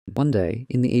One day,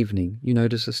 in the evening, you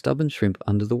notice a stubborn shrimp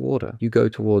under the water. You go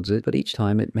towards it, but each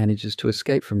time it manages to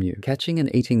escape from you. Catching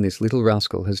and eating this little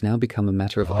rascal has now become a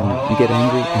matter of honor. You get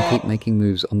angry and keep making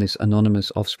moves on this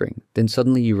anonymous offspring. Then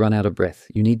suddenly you run out of breath.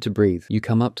 You need to breathe. You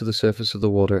come up to the surface of the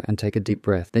water and take a deep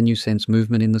breath. Then you sense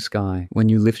movement in the sky. When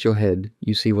you lift your head,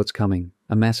 you see what's coming.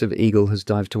 A massive eagle has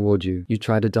dived toward you. You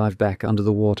try to dive back under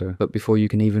the water, but before you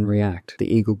can even react, the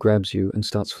eagle grabs you and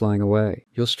starts flying away.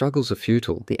 Your struggles are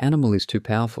futile. The animal is too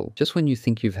powerful. Just when you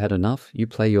think you've had enough, you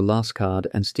play your last card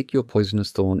and stick your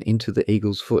poisonous thorn into the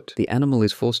eagle's foot. The animal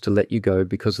is forced to let you go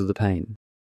because of the pain.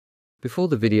 Before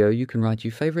the video, you can write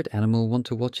your favorite animal want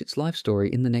to watch its life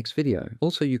story in the next video.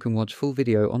 Also, you can watch full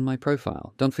video on my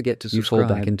profile. Don't forget to subscribe. You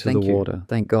fall back into the water.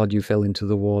 Thank God you fell into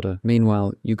the water.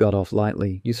 Meanwhile, you got off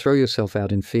lightly. You throw yourself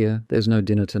out in fear. There's no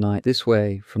dinner tonight. This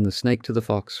way, from the snake to the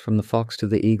fox, from the fox to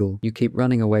the eagle, you keep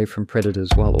running away from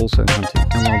predators while also hunting.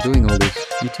 And while doing all this,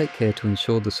 you take care to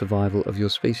ensure the survival of your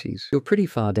species. You're pretty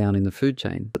far down in the food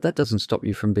chain, but that doesn't stop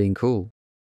you from being cool.